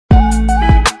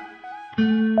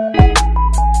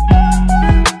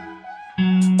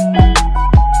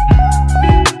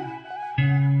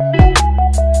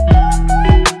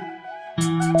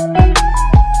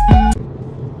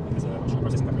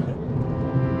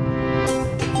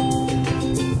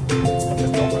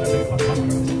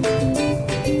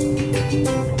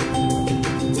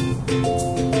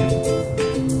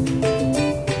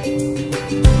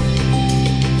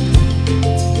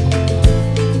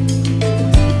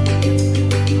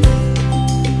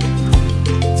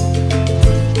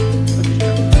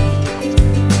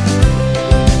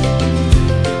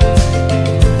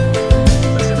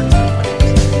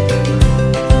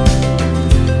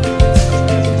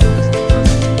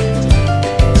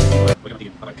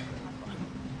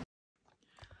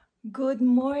Good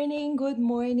morning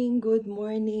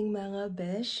mga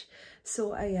besh.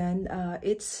 So ayan,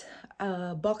 it's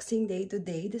Boxing Day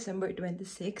today, December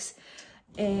 26.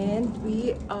 And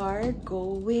we are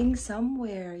going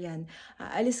somewhere. Yan.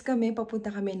 Aalis kami,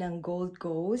 papunta kami ng Gold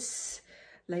Coast.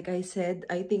 Like I said,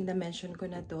 I think na-mention ko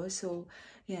na to. So,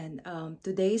 yan.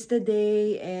 Today's the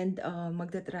day and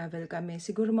magta-travel kami.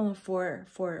 Siguro mga 4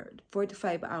 to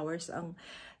 5 hours ang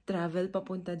travel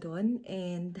papunta doon.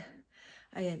 And,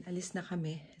 ayan, alis na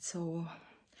kami. So,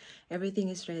 everything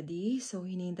is ready. So,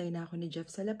 hinihintay na ako ni Jeff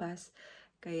sa labas.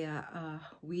 Kaya,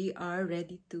 we are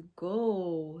ready to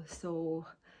go. So,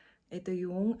 ito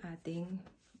yung ating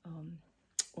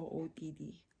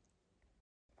OOTD.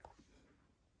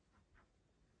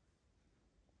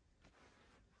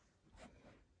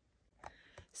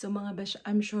 So, mga besh,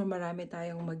 I'm sure marami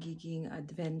tayong magiging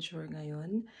adventure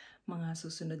ngayon, mga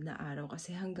susunod na araw.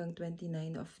 Kasi hanggang 29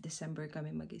 of December kami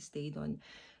mag-stay doon.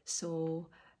 So,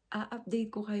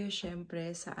 update ko kayo syempre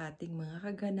sa ating mga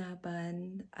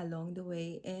kaganapan along the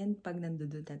way and pag nandun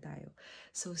na tayo.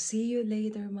 So, see you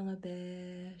later mga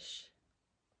besh!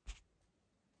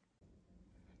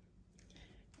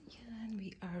 Yan,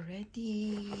 we are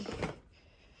ready.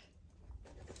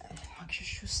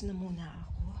 Mag-shoes na muna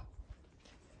ako.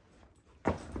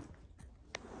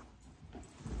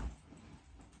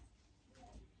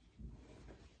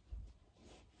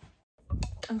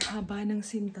 Ang haba ng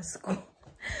sintas ko.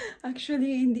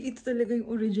 Actually, hindi ito talaga yung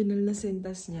original na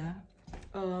sintas niya.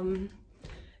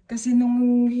 Kasi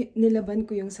nung nilaban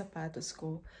ko yung sapatos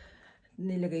ko,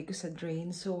 nilagay ko sa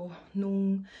drain. So,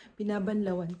 nung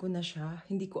binabanlawan ko na siya,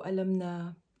 hindi ko alam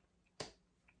na,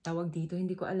 tawag dito,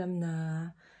 hindi ko alam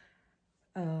na,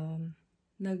 ang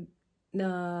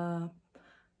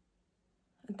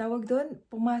tawag doon,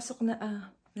 pumasok na,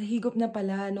 nahigop na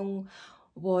pala nung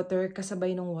water,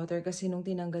 kasabay ng water, kasi nung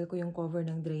tinanggal ko yung cover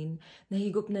ng drain,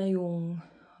 nahigop na yung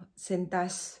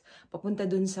sintas papunta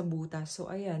dun sa butas.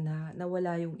 So, ayan,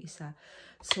 nawala yung isa.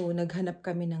 So, naghanap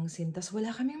kami ng sintas.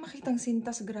 Wala kaming makitang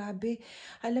sintas, grabe.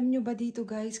 Alam nyo ba dito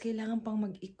guys, kailangan pang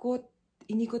mag-ikot.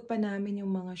 Inikot pa namin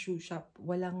yung mga shoe shop.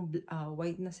 Walang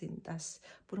white na sintas.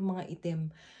 Puro mga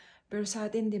itim. Pero sa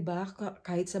atin, 'di ba,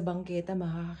 kahit sa bangketa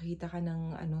makakakita ka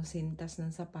ng sintas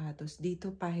ng sapatos.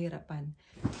 Dito pahirapan.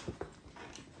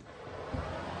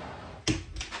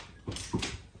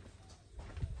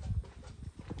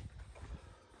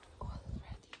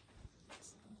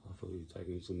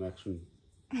 Taking some action.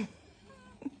 I'm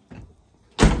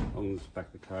going to back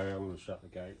the car. I want to shut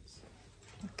the gates.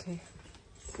 Okay.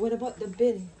 What about the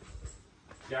bin?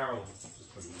 Daryl just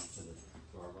putting it to the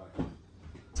doorway.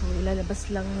 So,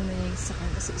 ilalabas lang muna yung isa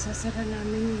kasi isasara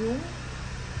namin yung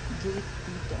gate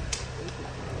dito. Wait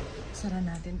lang. Sara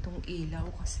natin tong ilaw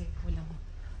kasi walang...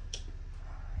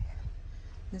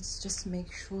 Let's just make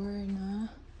sure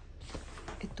na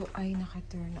ito ay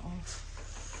naka-turn off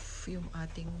yung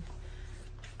ating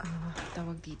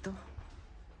tawag dito,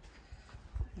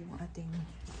 yung ating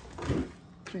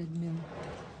treadmill.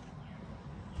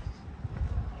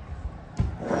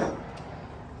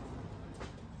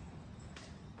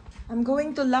 I'm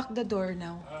going to lock the door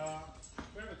now.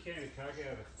 Grab a can of Coke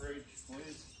out of the fridge,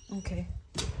 please. Okay.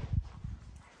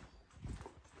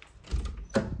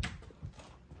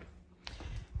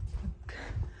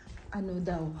 Ano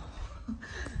daw?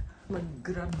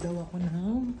 Mag-grab daw ako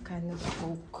ng can of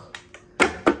Coke.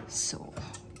 So,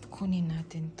 kunin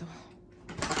natin to.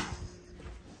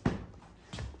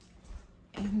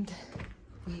 And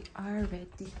we are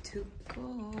ready to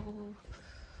go.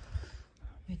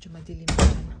 Medyo madilim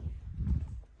na.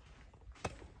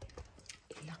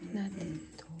 I-lock natin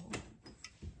to.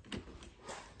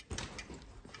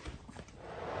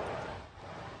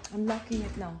 I'm locking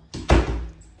it now.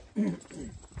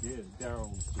 Yeah,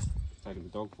 Daryl just taking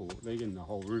the dog for they're getting the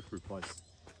whole roof replaced.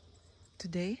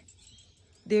 Today?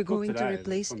 They're going to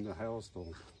replace from the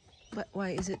hailstorm. But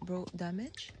why is it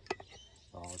damaged?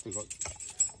 Oh, they've got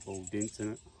all dents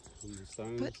in it from the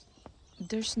stones. But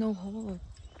there's no hole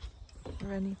or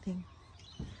anything.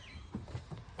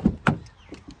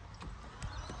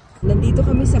 Nandito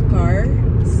kami sa car.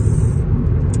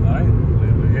 Right,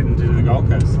 we're heading to the Gold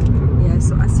Coast. Yeah,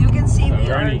 so as you can see, so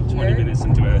we are only 20 here minutes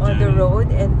into our on the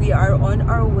road and we are on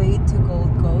our way to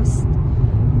Gold Coast.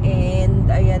 And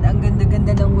ayan, ang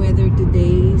ganda-ganda ng weather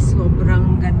today.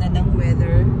 Sobrang ganda ng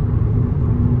weather.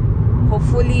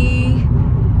 Hopefully,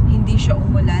 hindi siya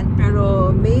umulan. Pero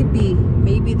maybe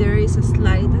there is a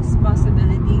slightest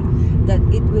possibility that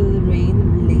it will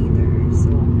rain later. So,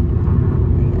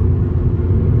 ayan.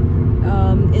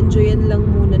 Enjoyin lang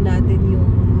muna natin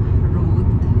yung road,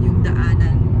 yung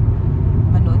daanan.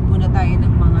 Manood muna tayo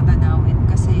ng mga tanawin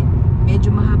kasi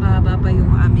medyo mahaba-haba pa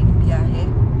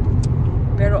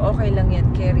okay lang yan,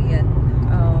 carry yan.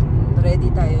 Ready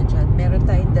tayo dyan. Meron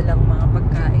tayong dalang mga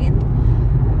pagkain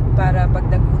para pag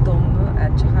nagutom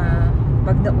at saka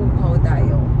pag nauuhaw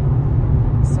tayo.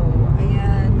 So,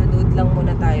 ayan, manood lang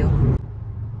muna tayo.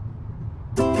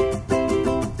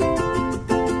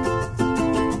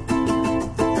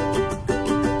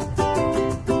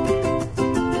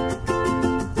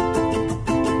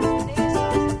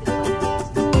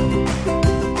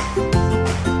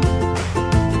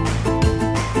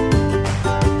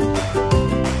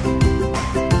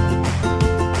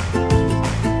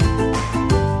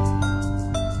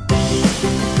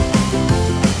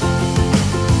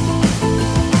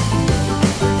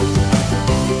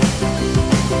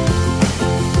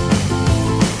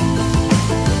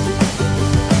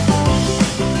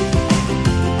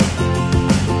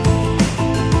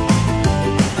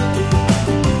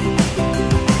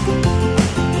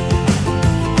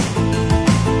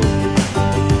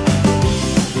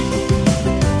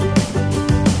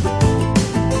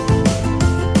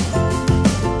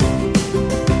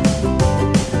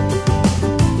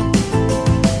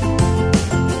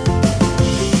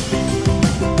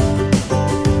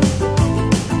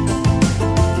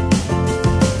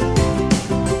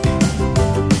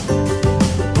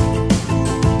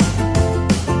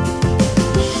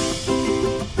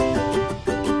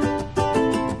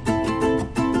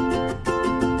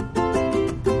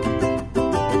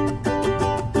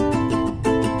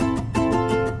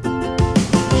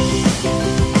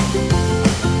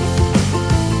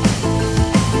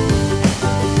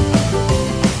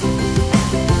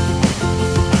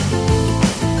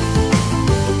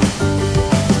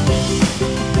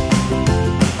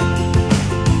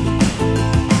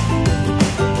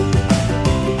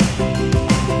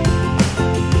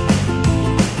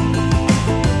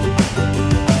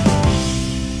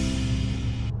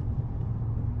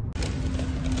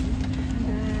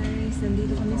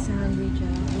 Nandito kami sa Hungry Jack.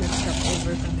 Nag-stop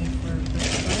over kami for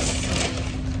breakfast.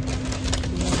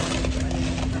 So, ano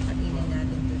yung kakainin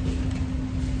natin today.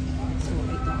 So,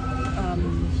 ito.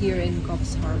 Here in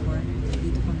Coffs Harbour.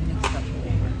 Dito kami nag-stop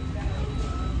over.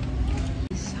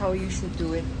 This is how you should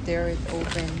do it. Tear it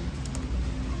open.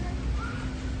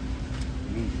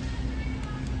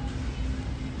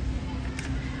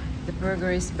 The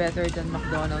burger is better than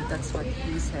McDonald's. That's what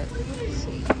he said.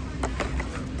 See.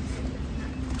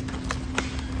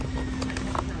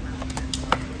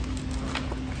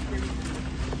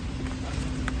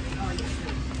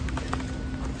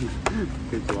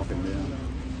 Keeps walking down.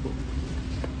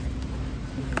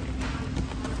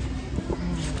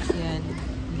 Yan.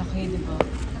 Laki, diba?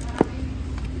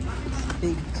 It's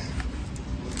big.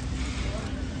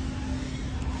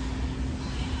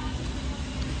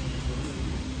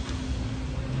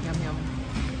 Yum, yum.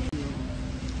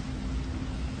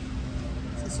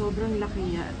 Sa sobrang laki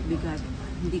niya at bigat,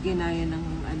 hindi ginaya ng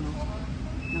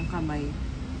ng kamay.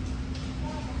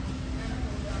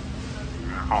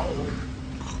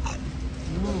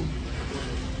 I'm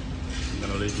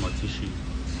gonna leave my tissue.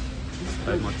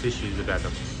 Like my tissue's about to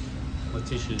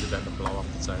blow off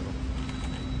the table.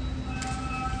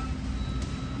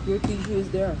 Your tissue is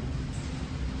there.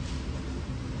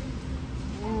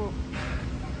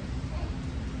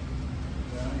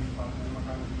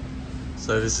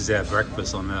 So this is our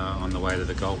breakfast on the way to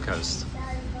the Gold Coast.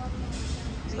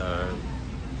 So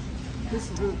This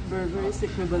burger is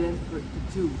equivalent to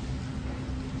 2.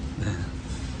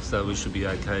 so we should be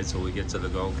okay till we get to the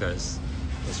Gold Coast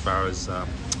as far as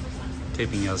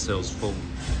keeping ourselves full.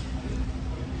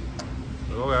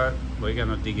 Alright, we're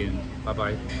gonna dig in. Bye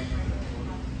bye.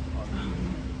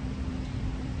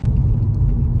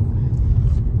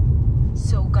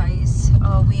 So guys,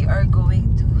 we are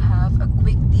going to have a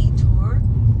quick detour.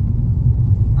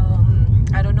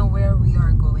 I don't know where we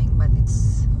are going, but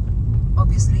it's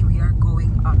obviously we are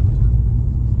going up.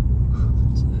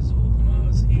 So there's all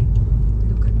bananas here.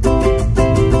 Look at that.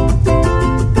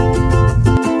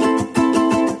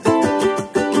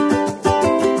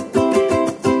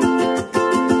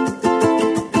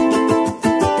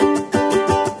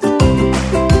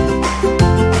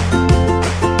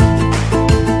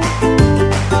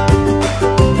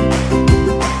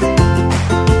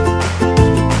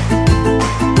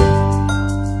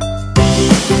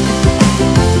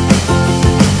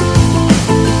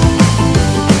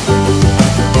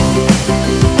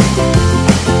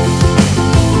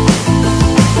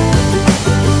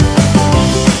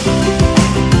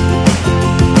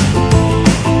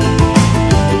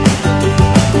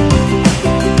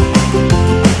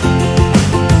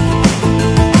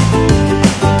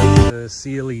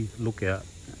 Sealy lookout.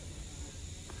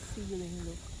 Ceiling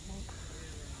lookout.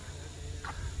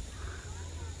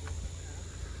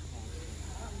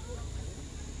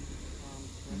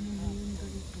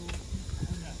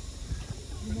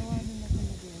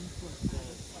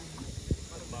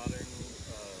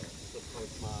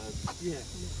 Yeah.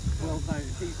 Well, no,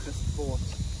 he's just bought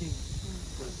King.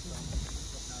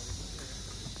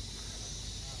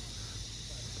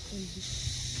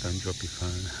 Don't drop your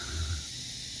phone.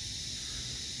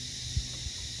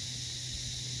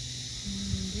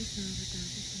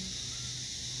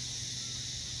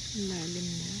 Lalim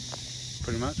na.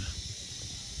 Pretty much.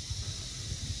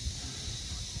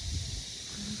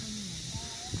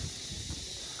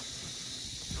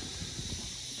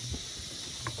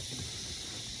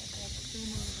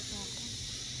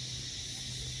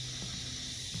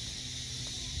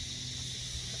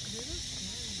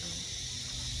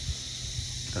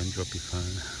 Don't drop your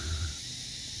phone.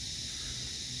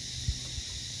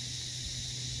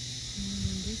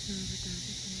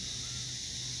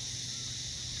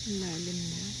 Lalim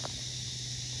na.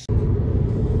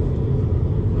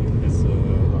 There's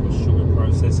like a sugar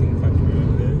processing factory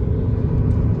over there.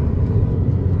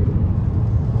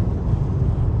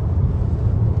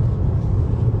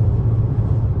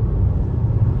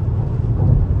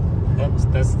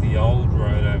 That's the old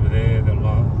road over there.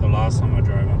 The last time I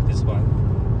drove up this way.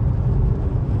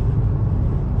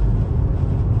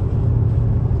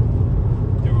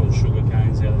 They're all sugar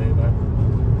canes out there, though.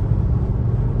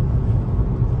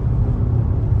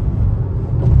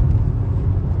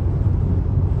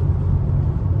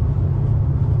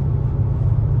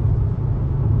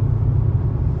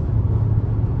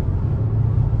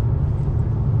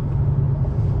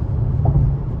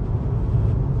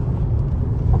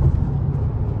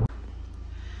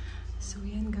 So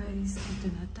yan guys,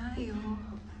 dito na tayo.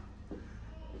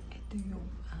 Ito yung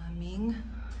aming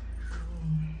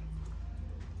room.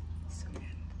 So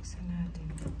yan, buksan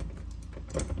natin.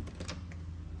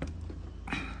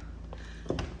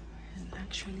 And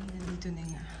actually, nandito na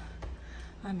yung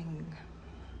aming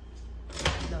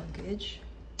luggage.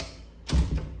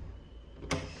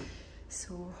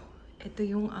 So, ito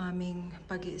yung aming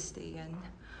pag-i-stayan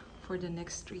for the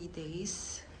next 3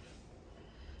 days.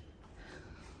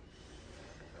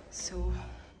 So,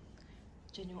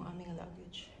 dyan yung aming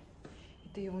luggage.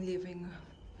 Ito yung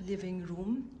living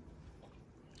room.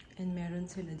 And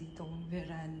meron sila ditong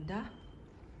veranda.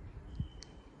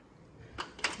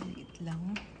 Liit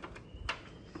lang.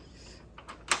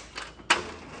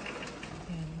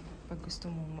 And pag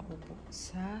gusto mong maupo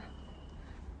sa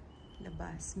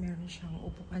labas, meron siyang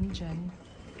upuan dyan.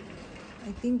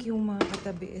 I think yung mga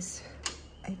katabi is,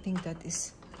 I think that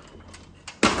is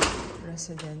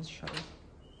residential.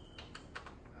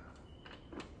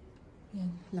 Yan,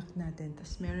 lock natin.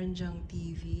 Tapos meron dyang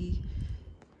TV.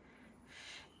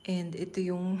 And ito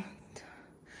yung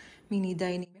mini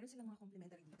dining. Meron silang mga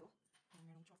complimentary dito.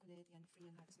 Merong chocolate, yan, free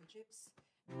yan, tapos may chips.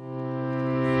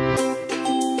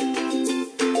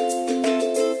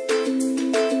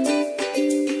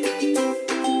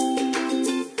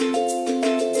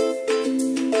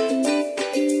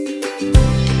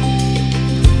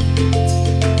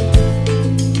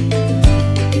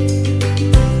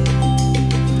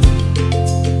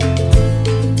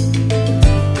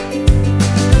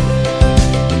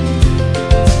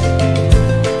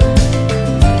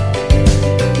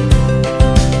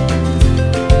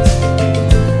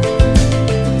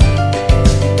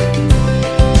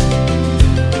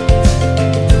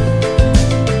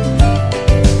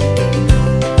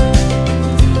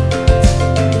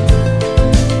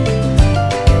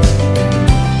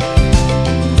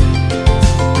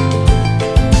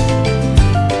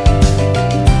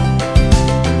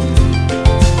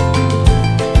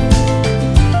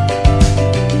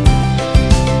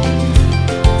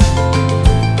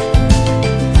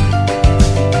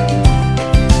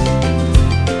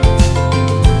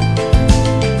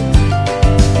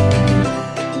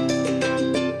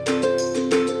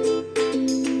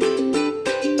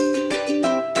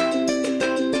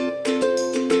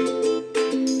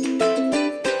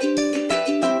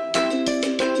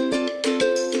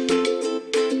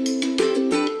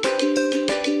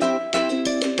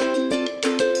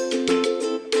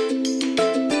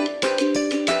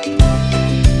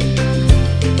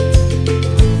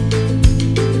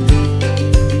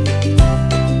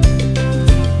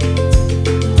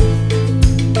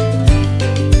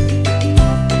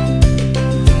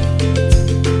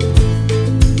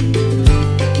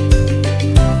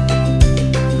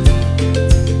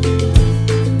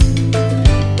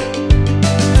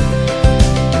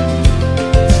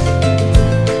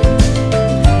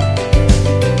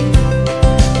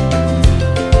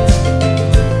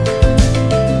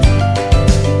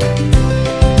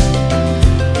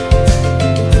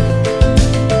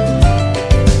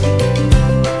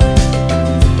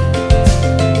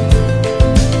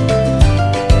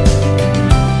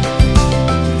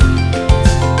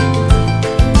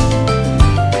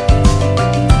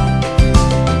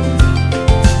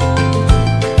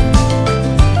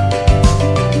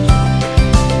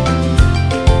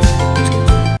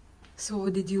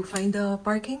 find the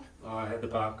parking? I had to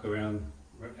park around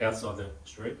outside the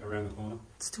street, around the corner.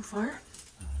 It's too far.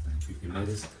 50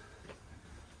 meters.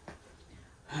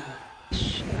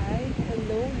 Hi,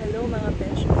 hello mga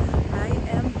besh. I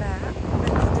am back.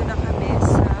 Nandito na kami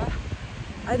sa,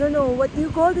 I don't know, what do you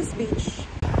call this beach?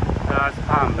 It's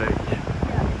Palm Beach.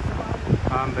 Yeah, it's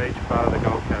Palm Beach, part of the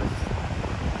Gold Coast.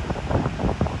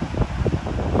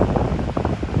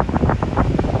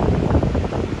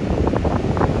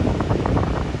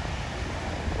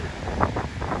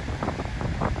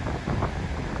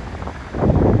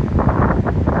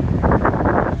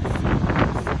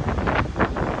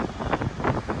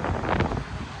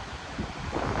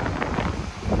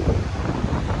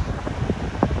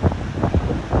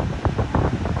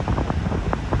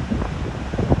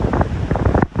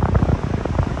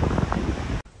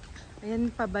 Ayan,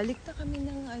 pabalik na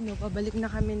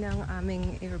kami ng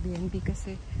aming Airbnb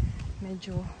kasi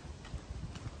medyo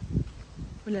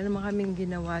wala naman kaming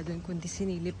ginawa doon kundi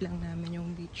sinilip lang namin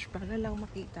yung beach para lang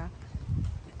makita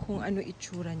kung ano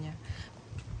itsura niya.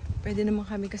 Pwede naman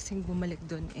kami kasing bumalik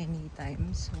doon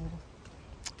anytime. So,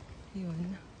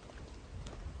 yun.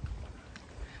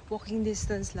 Walking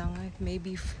distance lang,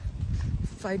 maybe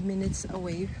 5 minutes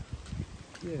away.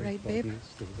 Yeah, right, babe?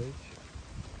 To the beach.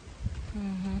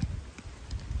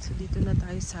 So, dito na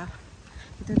tayo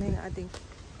ito na yung ating,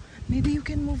 maybe you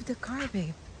can move the car,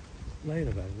 babe. Later,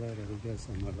 babe, later. We'll go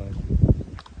somewhere later.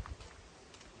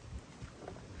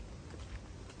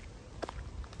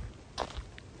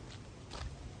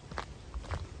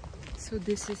 So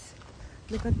this is,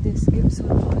 look at this, Gibson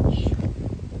Lodge.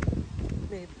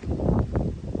 Babe,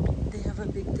 they have a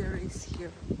big terrace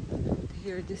here.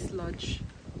 Here, this lodge.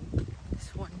 This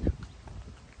one.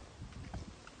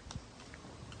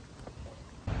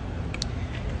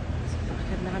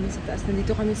 Na kami sa taas.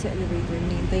 Nandito kami sa elevator.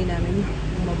 Hinihintay namin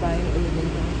bumaba yung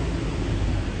elevator.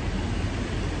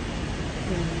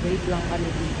 Wait lang kami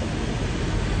dito.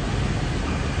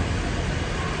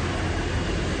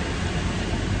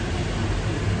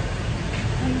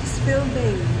 I'm just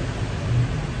filming.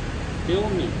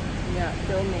 Filming? Yeah,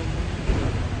 filming.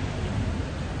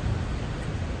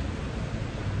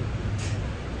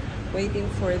 Waiting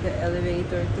for the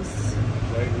elevator to...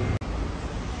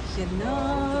 Yan na.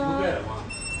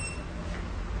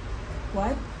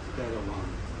 What?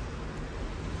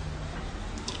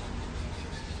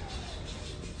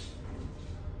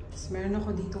 Tapos meron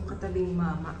ako ditong katabing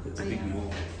mama. Ayan.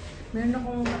 Meron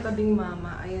akong katabing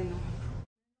mama. Ayan o.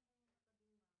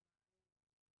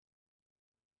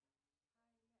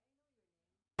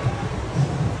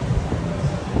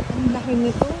 Ang laki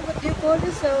nito. What do you call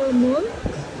this? Mall?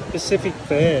 Pacific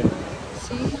Fair.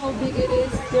 See how big it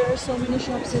is? There are so many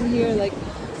shops in here. Like,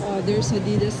 there's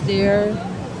Adidas there.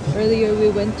 Earlier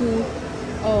we went to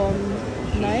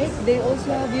Nike. They also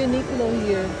have Uniqlo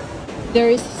here. There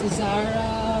is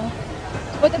Zara.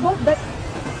 What about that?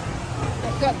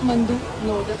 Kathmandu?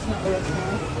 No, that's not a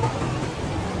restaurant.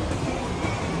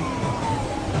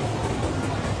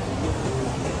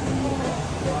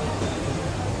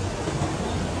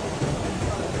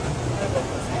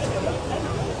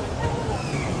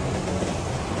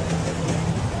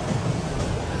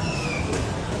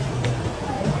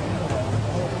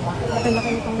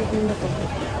 Laki-laki nitong itim na to.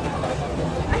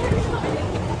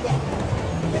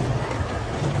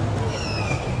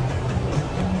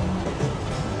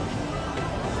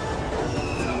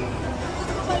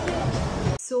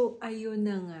 So, ayun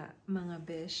na nga mga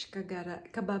besh.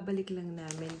 Kababalik lang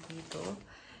namin dito.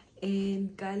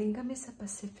 And galing kami sa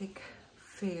Pacific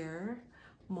Fair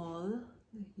Mall.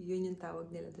 Yun yung tawag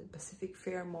nila doon. Pacific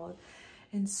Fair Mall.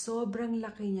 And sobrang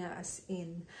laki niya, as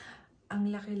in,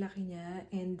 ang laki-laki niya.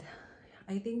 And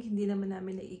I think hindi naman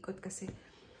namin naikot kasi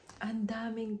ang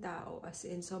daming tao. As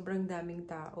in, sobrang daming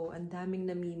tao. Ang daming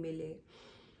namimili.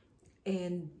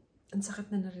 And ang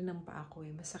sakit na rin ng paa ko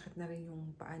eh. Masakit na rin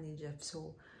yung paa ni Jeff.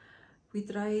 So, we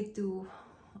tried to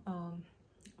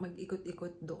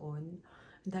mag-ikot-ikot doon.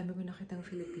 Ang dami ko nakitang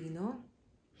Filipino.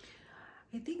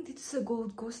 I think dito sa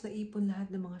Gold Coast, naipon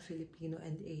lahat ng mga Filipino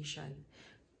and Asian.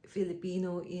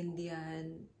 Filipino,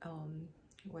 Indian,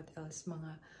 what else?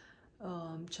 Mga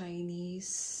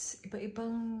Chinese,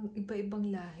 iba-ibang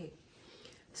lahi.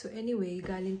 So anyway,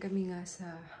 galing kami nga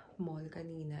sa mall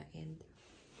kanina and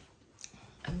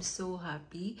I'm so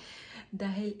happy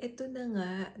dahil ito na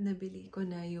nga,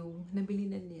 nabili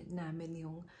na namin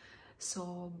yung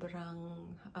sobrang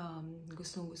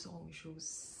gustong-gusto kong shoes.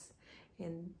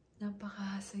 And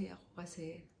napakasaya ako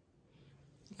kasi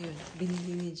yun,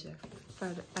 binili ni Jeff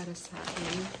para sa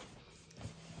akin.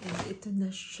 And ito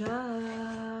na siya.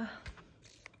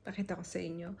 Pakita ko sa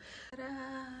inyo.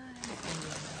 Ayan.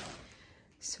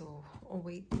 So, oh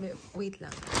wait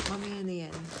lang. Mamaya na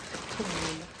yan.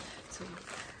 So,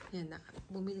 yan na.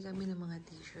 Bumili kami ng mga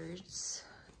t-shirts.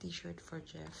 T-shirt for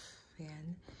Jeff.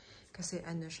 Yan. Kasi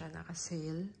ano siya,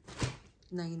 naka-sale.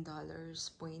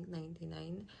 $9.99.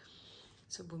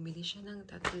 So, bumili siya ng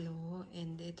 3.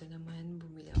 And ito naman,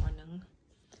 bumili ako ng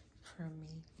for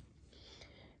me.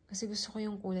 Kasi gusto ko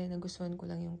yung kulay. Nagustuhan ko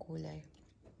lang yung kulay.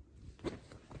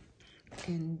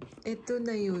 And ito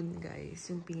na yun, guys.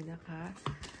 Yung pinaka-like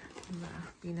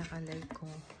ko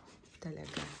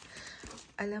talaga.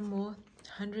 Alam mo,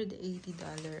 $180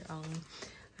 ang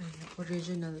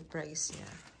original price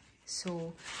niya.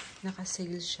 So,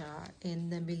 naka-sale siya.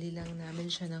 And nabili lang namin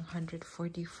siya ng $144.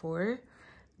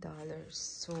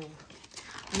 So,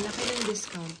 ang laki ng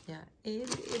discount niya. And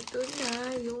ito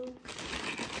na yung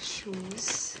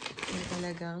shoes na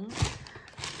talagang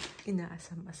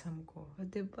inaasam-asam ko.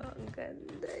 Diba? Ang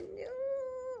ganda niya.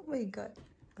 Oh my God.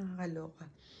 Nakakaloka.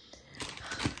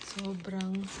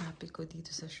 Sobrang happy ko dito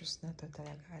sa shoes na to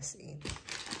talaga. As in.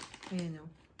 Ayan o.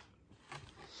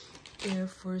 Air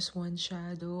Force One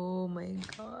Shadow. Oh my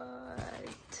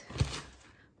God.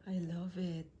 I love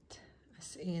it.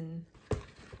 As in.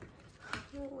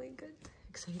 Oh my God.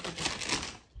 Excited ako.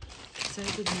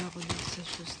 Excited na ako dito sa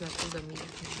shoes na to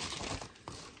gamitin.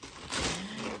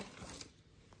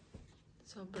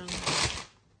 Sobrang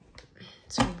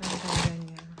ganda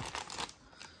niya.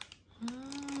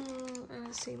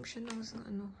 Same siya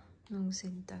ng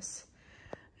sintas.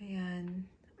 Ayan.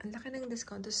 Ang laki ng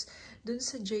discount. Tapos, dun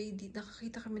sa JD,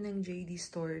 nakakita kami ng JD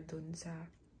store dun sa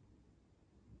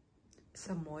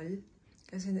mall.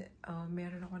 Kasi,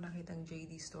 meron ako nakitang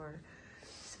JD store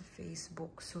sa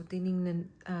Facebook. So, tiningnan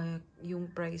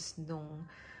yung price nung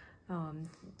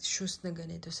shoes na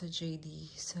ganito sa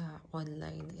JD sa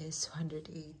online is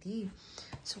 $180.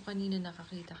 So, kanina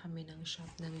nakakita kami ng shop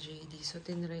ng JD. So,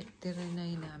 tinry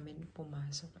namin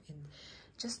pumasok. And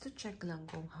just to check lang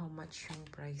kung how much yung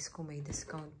price, kung may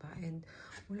discount pa. And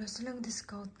wala silang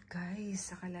discount,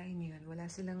 guys. Akalain nyo yun.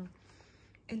 Wala silang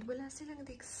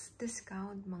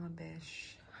discount, mga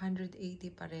besh. 180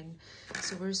 pa rin.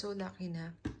 So, we're so lucky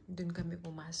na dun kami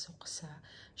pumasok sa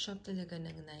shop talaga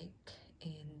ng Nike.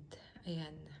 And,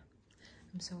 ayan.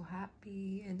 I'm so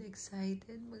happy and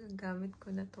excited. Magagamit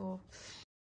ko na to.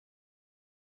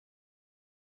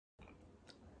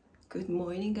 Good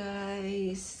morning,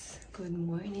 guys. Good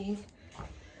morning.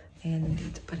 And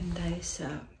nandito pa rin tayo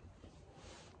sa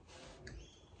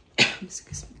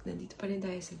nandito pa rin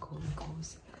tayo sa Gold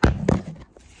Coast.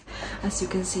 As you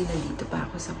can see, nandito pa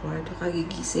ako sa kwarto.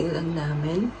 Kagigising lang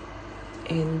namin.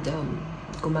 And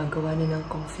gumagawa na ng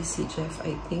coffee si Jeff,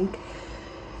 I think.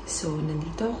 So,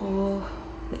 nandito ako.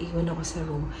 Naiwan ako sa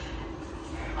room.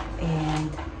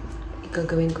 And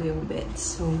gagawin ko yung bed.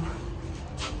 So,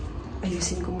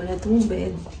 ayusin ko muna itong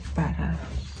bed para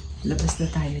labas na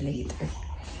tayo later.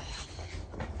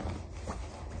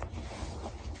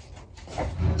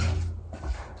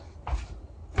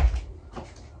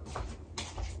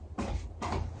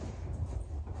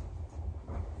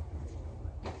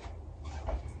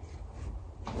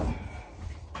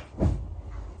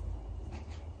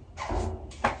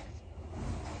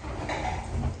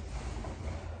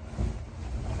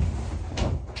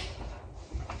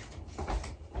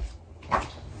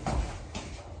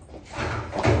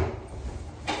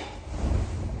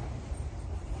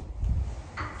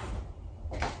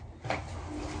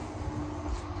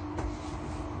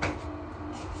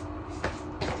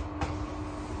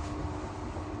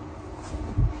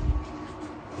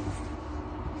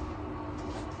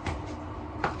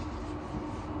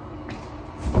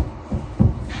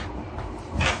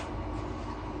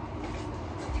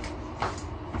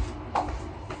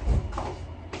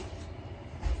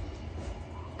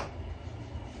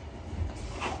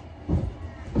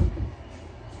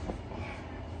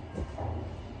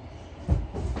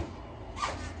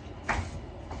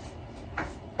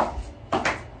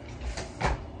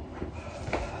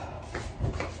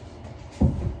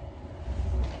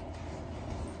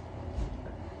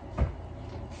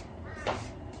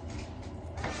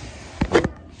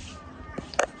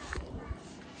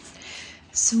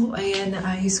 So, ayan,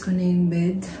 naayos ko na yung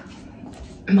bed,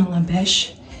 mga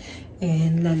besh.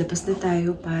 And lalabas na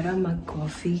tayo para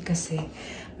mag-coffee kasi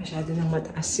masyado nang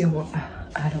mataas yung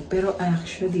araw. Pero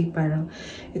actually, parang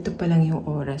ito pa lang yung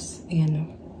oras. Ayan o.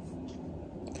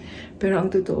 Pero ang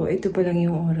totoo, ito pa lang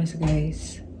yung oras,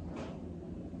 guys.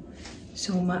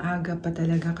 So, maaga pa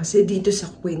talaga. Kasi dito sa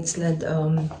Queensland,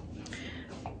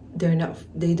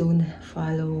 they don't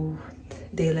follow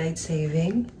daylight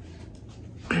saving.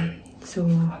 So,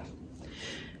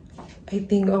 I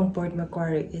think ang Port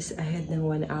Macquarie is ahead ng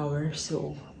 1 hour.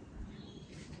 So,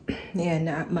 Ayan,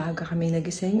 maaga kami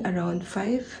nagising. Around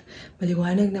 5.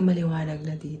 Maliwanag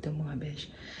na dito mga besh.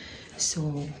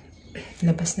 So,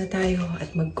 labas na tayo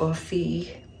at mag-coffee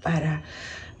para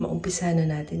maumpisa na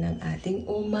natin ang ating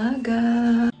umaga.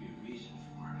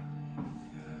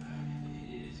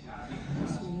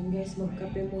 So yun guys,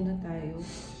 magkape muna tayo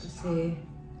kasi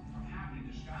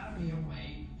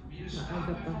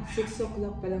maaga pa. 6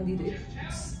 o'clock pa lang dito.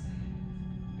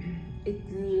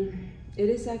 It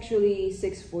is actually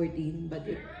 6:14, but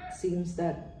it seems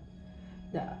that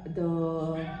the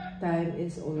time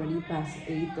is already past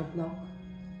 8 o'clock.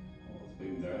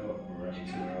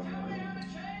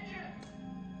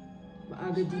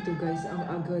 Maaga dito guys, ang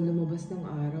aga lumabas ng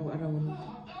araw, around,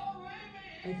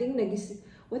 I think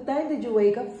what time did you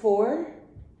wake up? 4?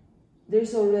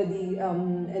 There's already,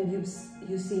 and you've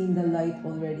seen the light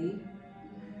already.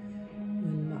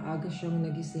 Maaga siyang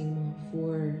nagising mga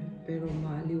 4, pero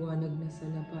maliwanag na sa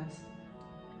labas.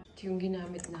 Ito yung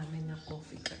ginamit namin na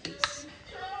coffee guys.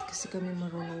 Kasi kami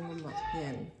marunong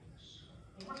yan.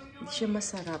 Hindi siya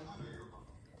masarap.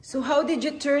 So how did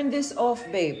you turn this off,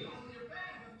 babe?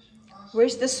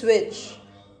 Where's the switch?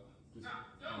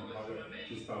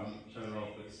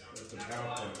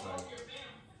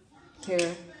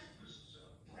 Here.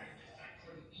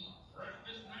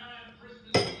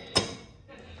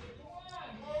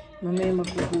 Mamaya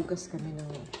maghuhugas kami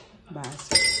ng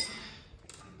baso.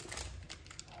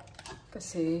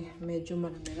 Kasi medyo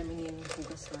marami-rami yung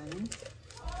hugasan.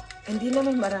 Hindi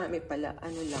naman marami pala.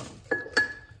 Ano lang.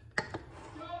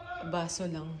 Baso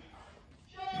lang.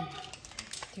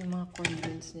 Ito yung mga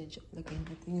condiments na dyan. Lagyan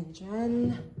natin yun dyan.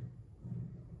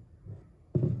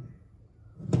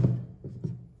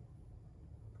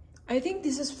 I think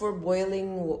this is for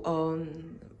boiling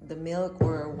the milk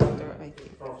or water, I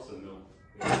think.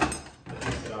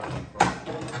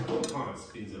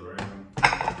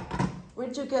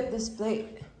 Where'd you get this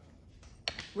plate?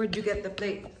 Where'd you get the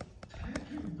plate?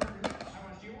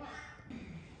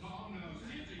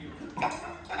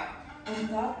 On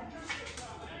top?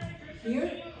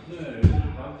 Here? No,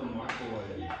 above the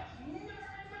microwave.